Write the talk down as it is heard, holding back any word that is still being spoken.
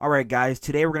All right, guys,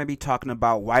 today we're going to be talking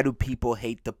about why do people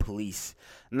hate the police.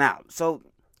 Now,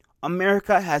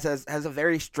 America has a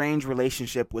very strange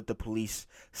relationship with the police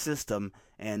system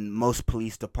and most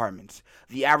police departments.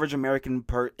 The average American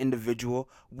per individual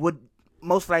would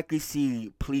most likely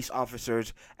see police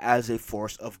officers as a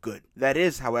force of good. That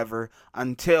is, however,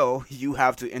 until you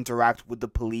have to interact with the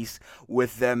police,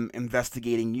 with them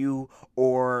investigating you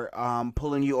or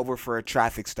pulling you over for a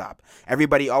traffic stop.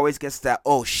 Everybody always gets that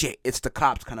 "oh shit, it's the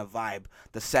cops" kind of vibe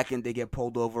the second they get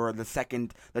pulled over, or the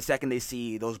second they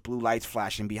see those blue lights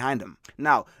flashing behind them.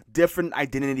 Now, different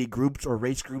identity groups or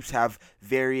race groups have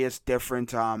various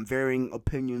different varying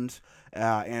opinions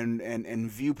and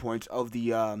viewpoints of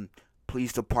the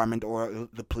police department or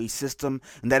the police system,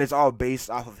 and that is all based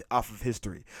off of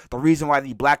history. The reason why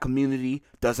the black community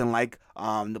doesn't like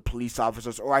the police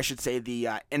officers, or I should say the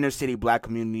inner city black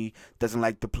community doesn't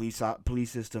like the police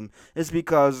system, is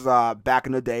because back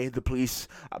in the day the police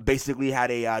basically had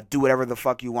a do whatever the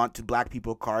fuck you want to black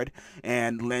people card,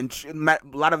 and a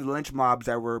lot of lynch mobs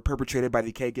that were perpetrated by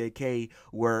the KKK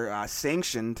were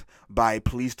sanctioned by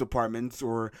police departments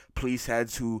or police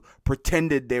heads who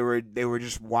pretended they were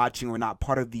just watching or not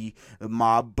part of the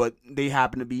mob, but they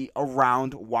happened to be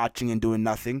around watching and doing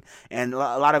nothing. And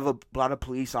a lot of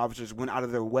police officers went out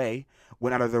of their way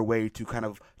to kind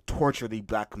of torture the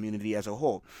black community as a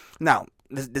whole. Now,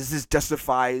 this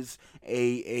justifies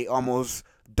a almost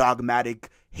dogmatic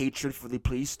hatred for the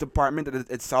police department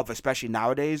itself, especially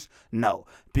nowadays. No,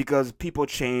 because people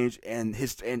change and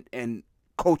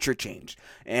culture change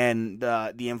and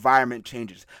the environment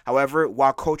changes. However,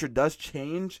 while culture does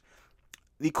change,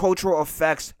 the cultural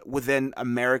effects within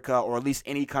America, or at least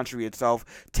any country itself,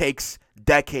 takes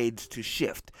decades to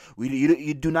shift.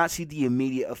 You do not see the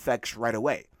immediate effects right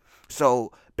away.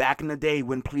 So back in the day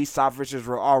when police officers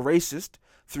were all racist,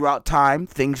 throughout time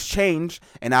things changed,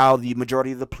 and now the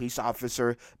majority of the police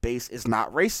officer base is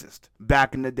not racist.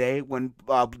 Back in the day when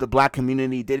the black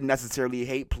community didn't necessarily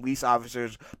hate police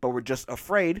officers but were just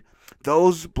afraid,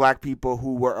 those black people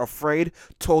who were afraid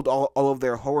told all of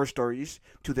their horror stories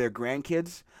to their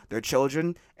grandkids, their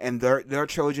children, and their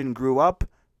children grew up,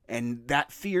 and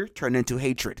that fear turned into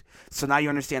hatred. So now you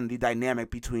understand the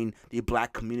dynamic between the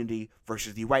black community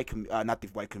versus the not the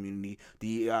white community,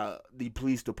 the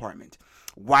police department.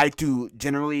 Why do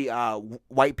generally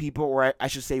white people, or I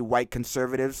should say white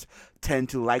conservatives, tend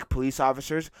to like police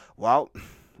officers? Well,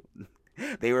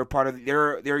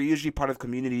 they're usually part of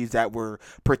communities that were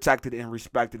protected and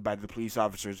respected by the police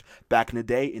officers back in the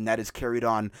day, and that is carried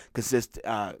on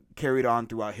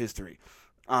throughout history.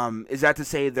 Is that to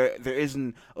say there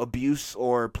isn't abuse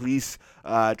or police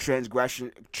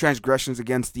transgressions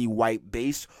against the white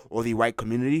base or the white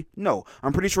community? No,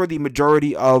 I'm pretty sure the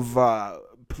majority of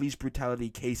police brutality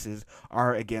cases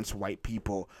are against white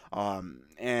people.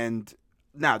 And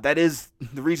now that is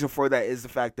the reason for that is the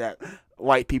fact that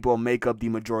white people make up the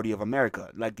majority of America.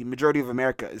 Like, the majority of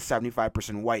America is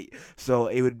 75% white. So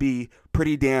it would be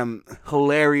pretty damn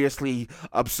hilariously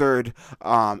absurd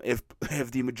if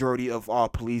the majority of all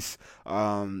police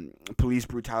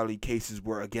brutality cases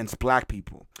were against black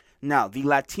people. Now, the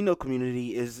Latino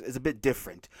community is a bit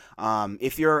different.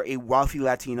 If you're a wealthy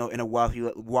Latino in a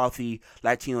wealthy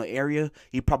Latino area,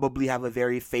 you probably have a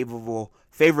very favorable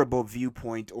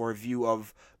viewpoint or view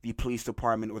of the police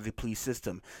department or the police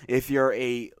system. If you're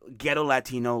a ghetto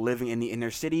Latino living in the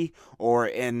inner city or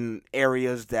in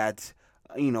areas that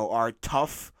are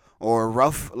tough or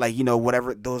rough, like,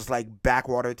 whatever, those like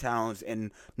backwater towns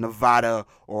in Nevada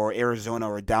or Arizona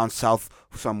or down south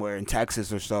somewhere in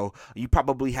Texas or so, you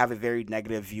probably have a very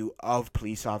negative view of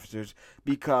police officers,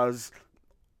 because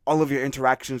all of your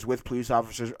interactions with police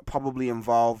officers probably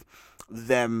involve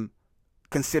them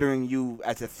considering you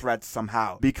as a threat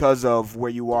somehow because of where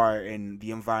you are in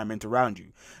the environment around you.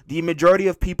 The majority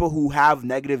of people who have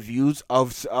negative views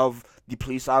of the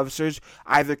police officers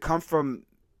either come from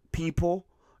people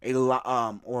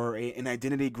an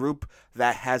identity group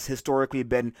that has historically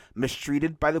been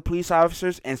mistreated by the police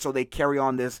officers, and so they carry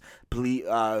on this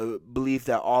belief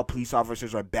that all police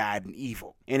officers are bad and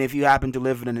evil. And if you happen to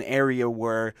live in an area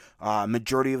where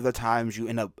majority of the times you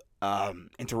end up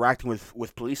interacting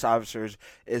with police officers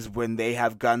is when they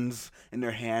have guns in their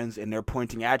hands and they're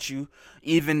pointing at you,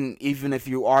 even if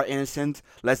you are innocent.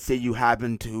 Let's say you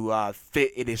happen to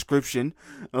fit a description,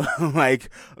 like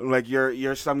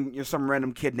you're some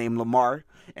random kid named Lamar,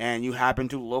 and you happen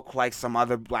to look like some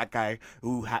other black guy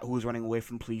who's running away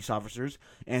from police officers,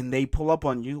 and they pull up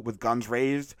on you with guns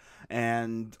raised.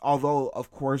 And although, of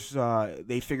course,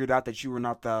 they figured out that you were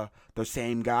not the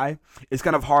same guy, it's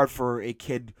kind of hard for a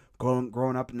kid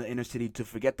growing up in the inner city to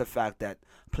forget the fact that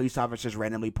police officers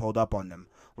randomly pulled up on them.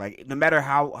 Like no matter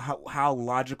how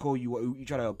logical you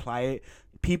try to apply it,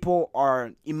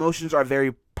 emotions are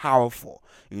very powerful.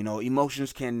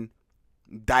 Emotions can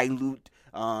dilute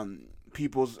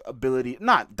people's ability,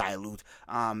 not dilute,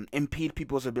 impede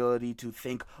people's ability to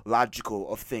think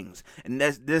logical of things. And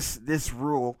this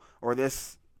rule, or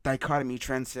this dichotomy,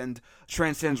 transcends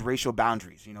racial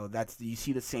boundaries. That's, you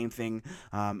see the same thing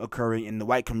occurring in the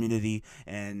white community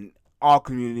and all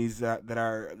communities that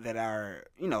are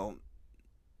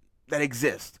that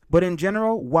exist. But in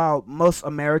general, while most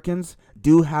Americans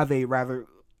do have a rather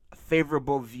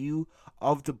favorable view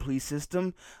of the police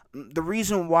system, the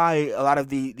reason why a lot of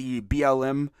the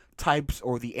BLM types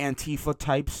or the Antifa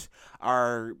types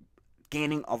are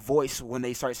gaining a voice when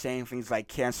they start saying things like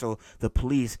cancel the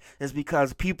police is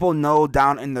because people know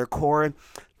down in their core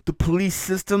the police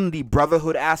system, the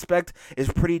brotherhood aspect,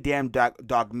 is pretty damn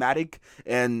dogmatic.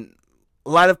 And a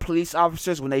lot of police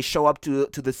officers, when they show up to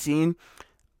the scene,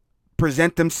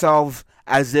 present themselves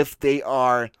as if they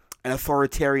are an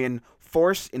authoritarian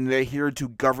force and they're here to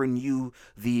govern you,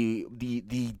 the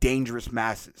dangerous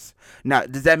masses. Now,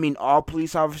 does that mean all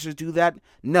police officers do that?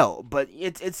 No, but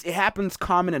it happens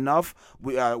common enough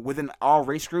within all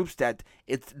race groups that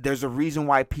there's a reason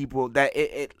why people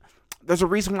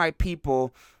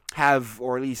have,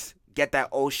 or at least get that,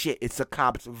 oh shit, it's a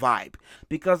cops vibe,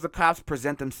 because the cops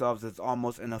present themselves as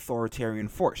almost an authoritarian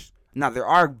force. Now, there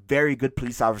are very good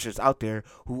police officers out there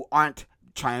who aren't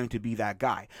trying to be that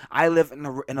guy. I live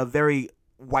in a very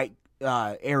white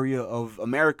area of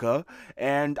America,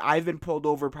 and I've been pulled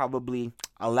over probably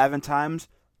 11 times,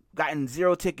 gotten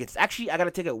 0 tickets. Actually, I got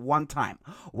a ticket one time,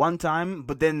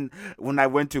 but then when I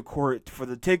went to court for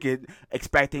the ticket,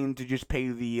 expecting to just pay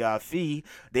the fee,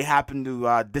 they happened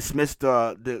to dismiss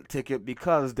the ticket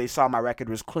because they saw my record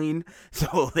was clean.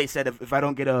 So they said if I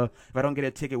don't get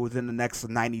a ticket within the next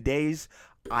 90 days,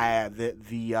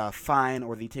 the fine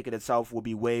or the ticket itself will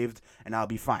be waived and I'll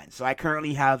be fine. So I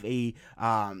currently have a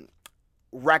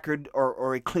record,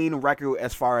 or a clean record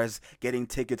as far as getting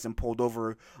tickets and pulled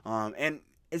over, and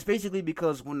it's basically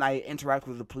because when I interact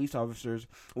with the police officers,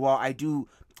 well,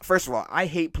 first of all, I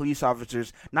hate police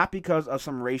officers, not because of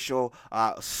some racial,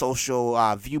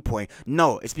 social viewpoint.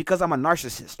 No, it's because I'm a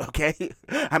narcissist, okay?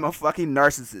 I'm a fucking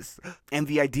narcissist. And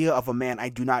the idea of a man I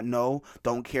do not know,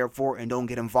 don't care for, and don't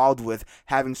get involved with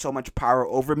having so much power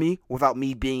over me without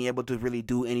me being able to really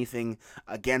do anything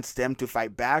against them to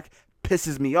fight back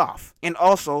pisses me off. And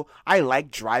also, I like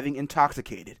driving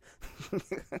intoxicated.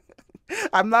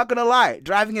 I'm not gonna lie,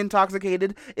 driving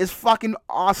intoxicated is fucking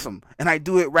awesome, and I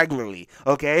do it regularly,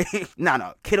 okay?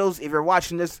 No, kiddos, if you're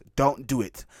watching this, don't do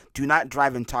it. Do not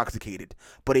drive intoxicated.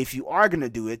 But if you are gonna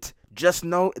do it, just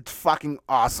know it's fucking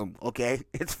awesome, okay?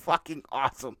 It's fucking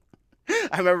awesome.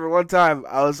 I remember one time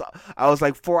I was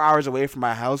like 4 hours away from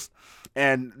my house,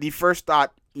 and the first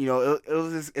thought, it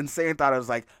was this insane thought. I was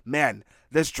like, man,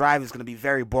 this drive is gonna be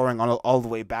very boring all the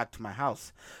way back to my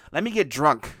house. Let me get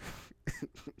drunk.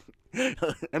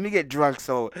 Let me get drunk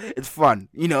so it's fun,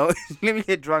 Let me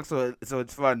get drunk so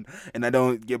it's fun and I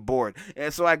don't get bored.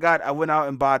 And so I went out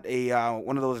and bought a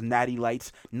one of those Natty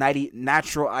Lights,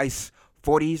 natural ice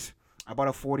 40s. I bought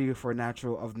a 40 for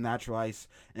natural ice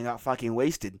and got fucking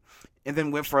wasted. And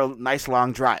then went for a nice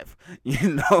long drive.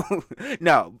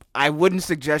 No, I wouldn't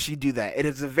suggest you do that. It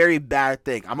is a very bad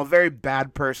thing. I'm a very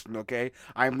bad person, okay?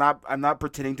 I'm not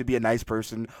pretending to be a nice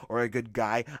person or a good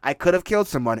guy. I could have killed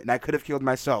someone and I could have killed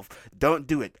myself. Don't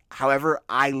do it. However,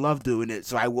 I love doing it,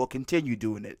 so I will continue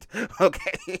doing it.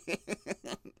 Okay?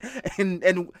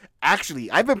 and actually,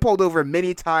 I've been pulled over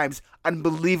many times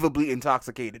unbelievably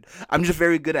intoxicated. I'm just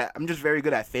very good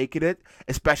at faking it,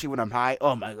 especially when I'm high.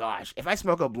 Oh my gosh. If I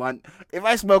smoke a blunt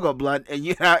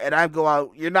and I go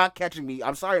out, you're not catching me.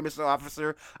 I'm sorry, Mr.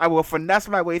 Officer. I will finesse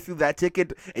my way through that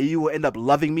ticket and you will end up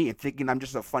loving me and thinking I'm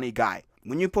just a funny guy.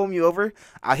 When you pull me over,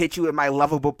 I'll hit you with my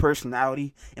lovable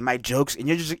personality and my jokes, and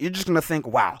you're just gonna think,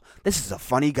 wow, this is a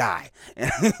funny guy.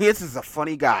 This is a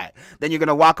funny guy. Then you're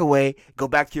gonna walk away, go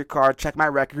back to your car, check my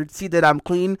record, see that I'm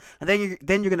clean, and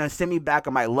then you're gonna send me back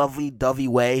on my lovely dovey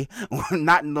way,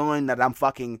 not knowing that I'm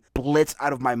fucking blitzed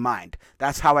out of my mind.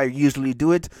 That's how I usually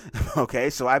do it.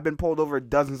 Okay, so I've been pulled over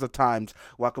dozens of times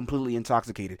while completely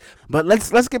intoxicated. But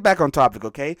let's get back on topic,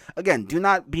 okay? Again, do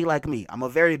not be like me. I'm a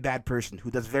very bad person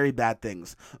who does very bad things.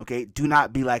 Okay, do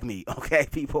not be like me, okay,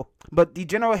 people. But the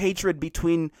general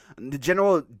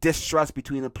distrust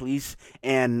between the police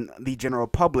and the general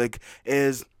public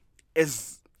is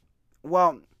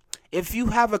well, if you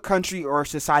have a country or a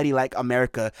society like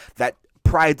America that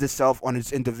prides itself on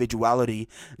its individuality,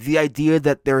 the idea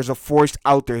that there is a force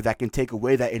out there that can take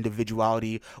away that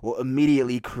individuality will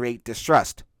immediately create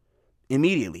distrust.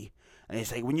 Immediately. And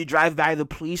it's like when you drive by the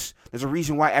police, there's a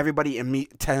reason why everybody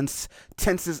tenses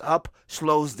up,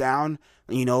 slows down.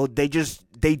 They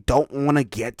don't want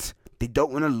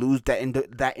to lose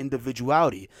that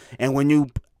individuality. And when you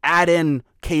add in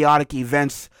chaotic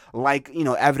events like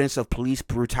evidence of police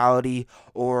brutality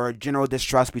or general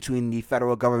distrust between the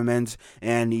federal government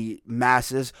and the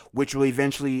masses, which will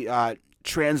eventually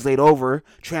transfer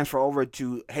over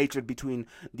to hatred between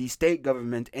the state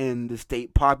government and the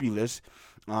state populace.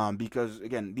 Because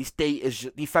again,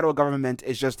 the federal government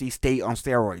is just the state on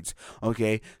steroids.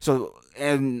 Okay, so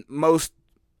and most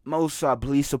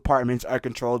police departments are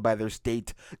controlled by their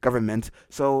state government.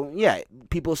 So yeah,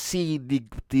 people see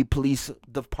the police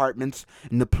departments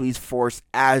and the police force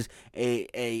as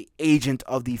a agent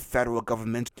of the federal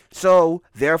government. So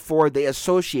therefore, they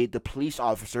associate the police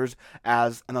officers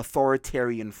as an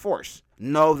authoritarian force.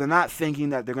 No, they're not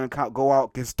thinking that they're gonna go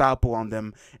out Gestapo on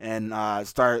them and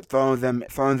start throwing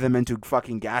them into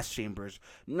fucking gas chambers.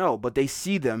 No, but they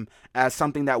see them as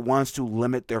something that wants to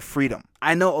limit their freedom.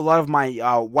 I know a lot of my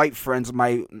white friends,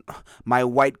 my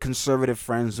white conservative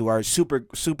friends who are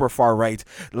super far right.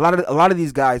 A lot of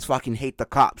these guys fucking hate the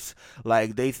cops.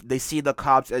 Like they see the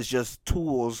cops as just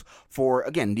tools for,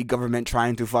 again, the government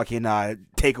trying to fucking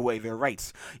take away their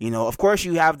rights. Of course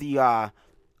you have the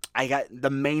I got the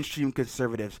mainstream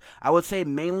conservatives. I would say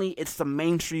mainly it's the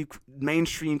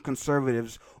mainstream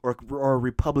conservatives or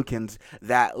Republicans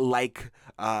that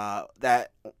love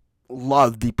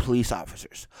the police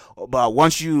officers. But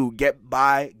once you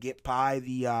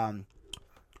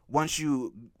once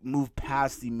you move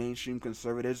past the mainstream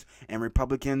conservatives and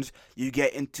Republicans, you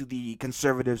get into the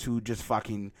conservatives who just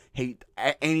fucking hate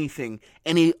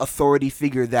any authority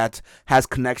figure that has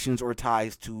connections or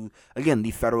ties to, again,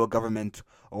 the federal government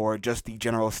or just the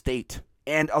general state.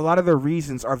 And a lot of the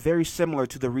reasons are very similar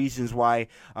to the reasons why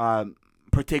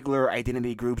particular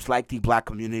identity groups like the black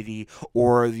community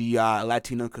or the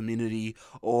Latino community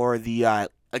or the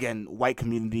again, white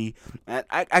community.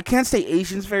 I can't say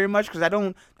Asians very much because I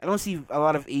don't see a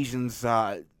lot of Asians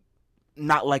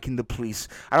not liking the police.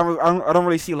 I don't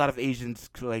really see a lot of Asians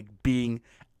like being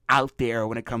out there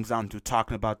when it comes down to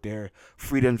talking about their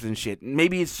freedoms and shit.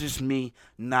 Maybe it's just me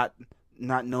not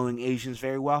knowing Asians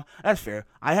very well. That's fair.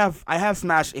 I have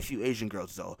smashed a few Asian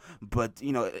girls though, but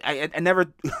I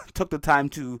never took the time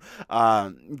to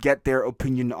get their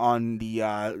opinion on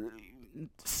the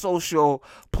social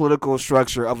political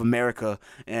structure of America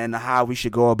and how we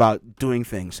should go about doing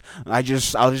things. I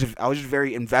was just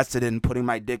very invested in putting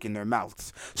my dick in their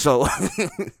mouths. So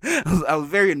I was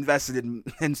very invested in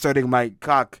inserting my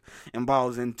cock and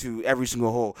balls into every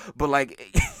single hole. But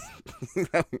like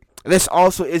this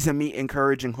also isn't me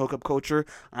encouraging hookup culture.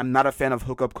 I'm not a fan of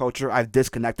hookup culture. I've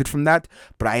disconnected from that,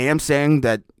 but I am saying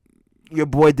that your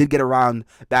boy did get around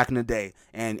back in the day,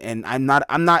 and I'm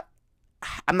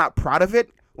not proud of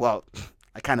it. Well,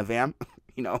 I kind of am,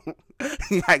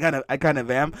 I kind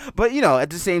of am. But at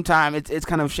the same time, it's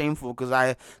kind of shameful because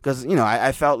I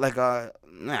felt like a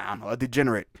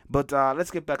degenerate. But let's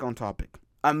get back on topic.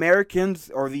 Americans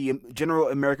or the general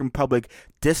American public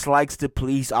dislikes the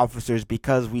police officers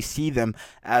because we see them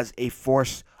as a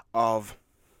force of,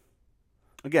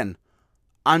 again,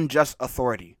 unjust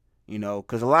authority.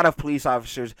 Because a lot of police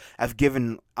officers have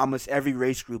given almost every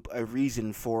race group a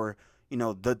reason for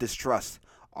the distrust.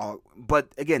 But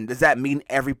again, does that mean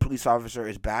every police officer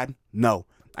is bad? No,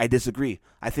 I disagree.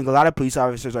 I think a lot of police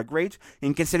officers are great.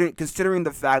 And considering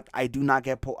the fact I do not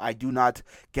get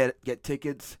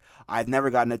tickets, I've never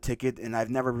gotten a ticket, and I've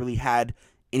never really had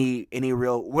any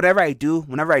real, whenever I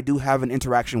do have an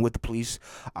interaction with the police,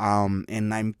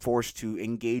 and I'm forced to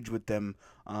engage with them,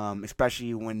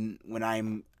 especially when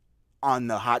I'm on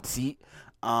the hot seat,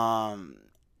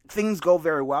 things go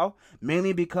very well,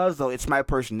 mainly because, though, it's my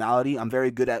personality. I'm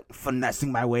very good at finessing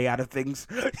my way out of things.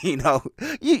 You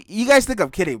guys think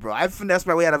I'm kidding, bro. I've finessed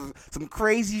my way out of some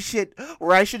crazy shit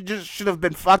where I should have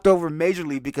been fucked over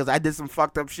majorly because I did some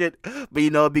fucked up shit.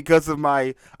 But because of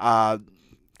my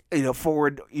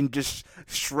forward and just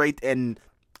straight and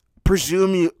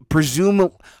presumably,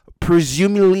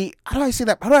 how do I say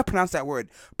that? How do I pronounce that word?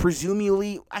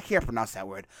 Presumably, I can't pronounce that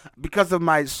word. Because of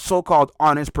my so-called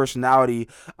honest personality,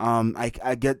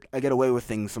 I get away with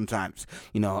things sometimes.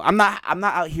 I'm not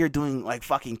out here doing like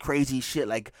fucking crazy shit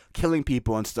like killing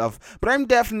people and stuff, but I'm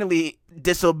definitely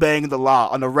disobeying the law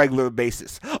on a regular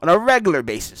basis. And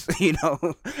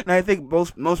I think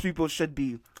most people should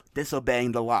be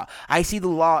disobeying the law. I see the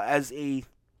law as a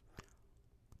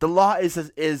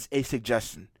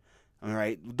suggestion. All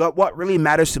right. What really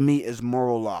matters to me is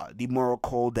moral law, the moral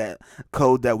code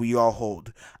that we all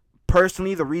hold.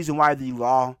 Personally, the reason why the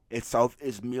law itself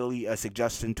is merely a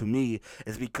suggestion to me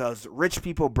is because rich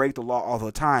people break the law all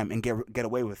the time and get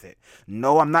away with it.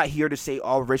 No, I'm not here to say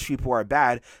all rich people are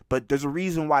bad, but there's a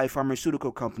reason why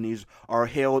pharmaceutical companies are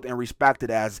hailed and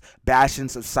respected as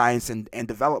bastions of science and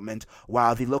development,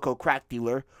 while the local crack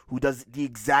dealer who does the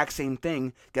exact same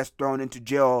thing gets thrown into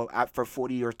jail for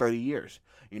 40 or 30 years.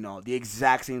 The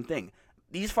exact same thing.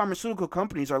 These pharmaceutical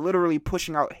companies are literally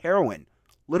pushing out heroin.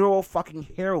 Literal fucking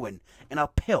heroin in a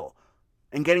pill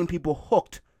and getting people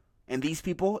hooked. And these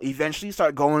people eventually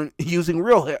start using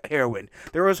real heroin.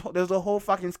 There's a whole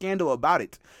fucking scandal about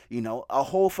it. A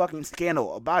whole fucking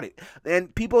scandal about it.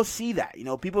 And people see that.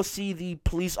 People see the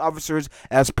police officers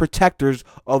as protectors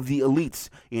of the elites.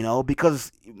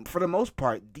 Because for the most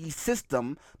part, the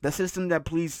system that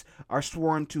police are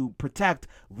sworn to protect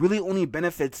really only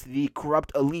benefits the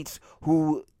corrupt elites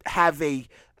who have a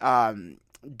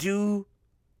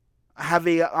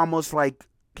almost like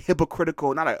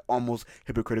hypocritical, not a almost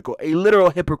hypocritical, a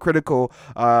literal hypocritical,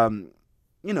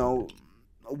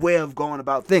 way of going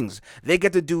about things. They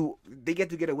get to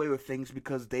get away with things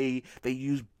because they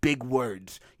use big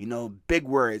words, big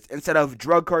words. Instead of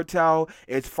drug cartel,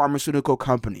 it's pharmaceutical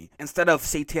company. Instead of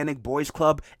satanic boys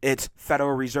club, it's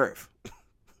Federal Reserve.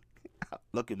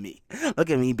 Look at me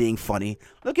being funny.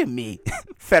 Look at me.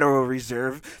 Federal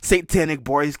Reserve, satanic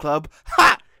boys club.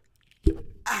 Ha!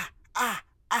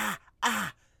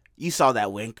 You saw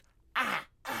that wink.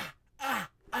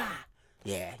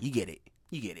 Yeah, you get it.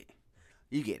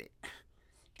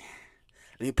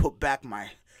 Let me put back my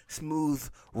smooth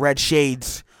red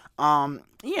shades.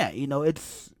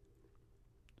 It's,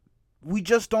 we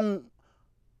just don't,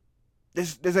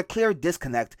 there's a clear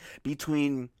disconnect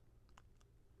between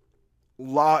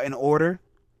law and order,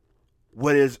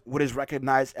 what is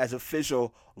recognized as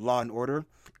official law and order,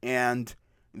 and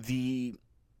the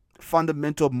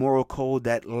fundamental moral code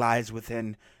that lies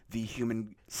within the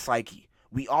human psyche.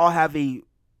 We all have a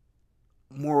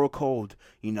moral code,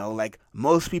 like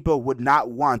most people would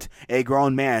not want a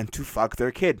grown man to fuck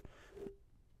their kid.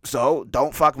 So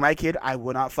don't fuck my kid, I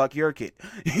will not fuck your kid.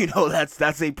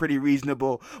 That's a pretty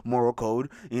reasonable moral code.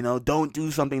 Don't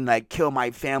do something like kill my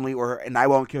family and I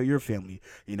won't kill your family.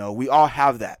 We all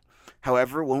have that.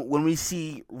 However, when we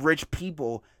see rich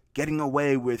people getting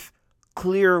away with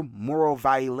clear moral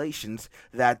violations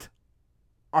that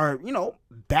are,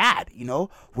 bad,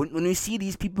 when we see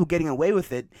these people getting away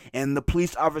with it and the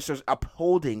police officers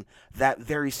upholding that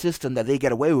very system that they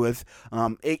get away with,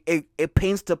 it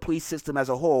paints the police system as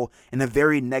a whole in a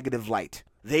very negative light.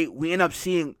 We end up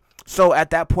seeing, so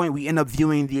at that point we end up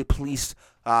viewing the police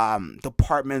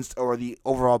departments or the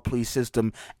overall police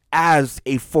system as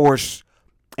a force,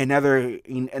 another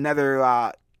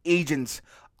agents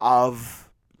of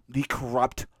the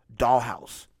corrupt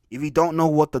dollhouse. If you don't know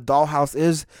what the dollhouse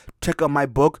is, check out my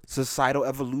book, Societal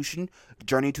Evolution,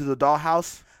 Journey to the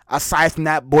Dollhouse. Aside from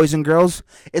that, boys and girls,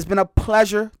 it's been a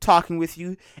pleasure talking with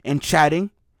you and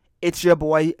chatting. It's your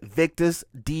boy, Victus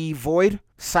D. Void,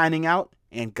 signing out,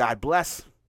 and God bless.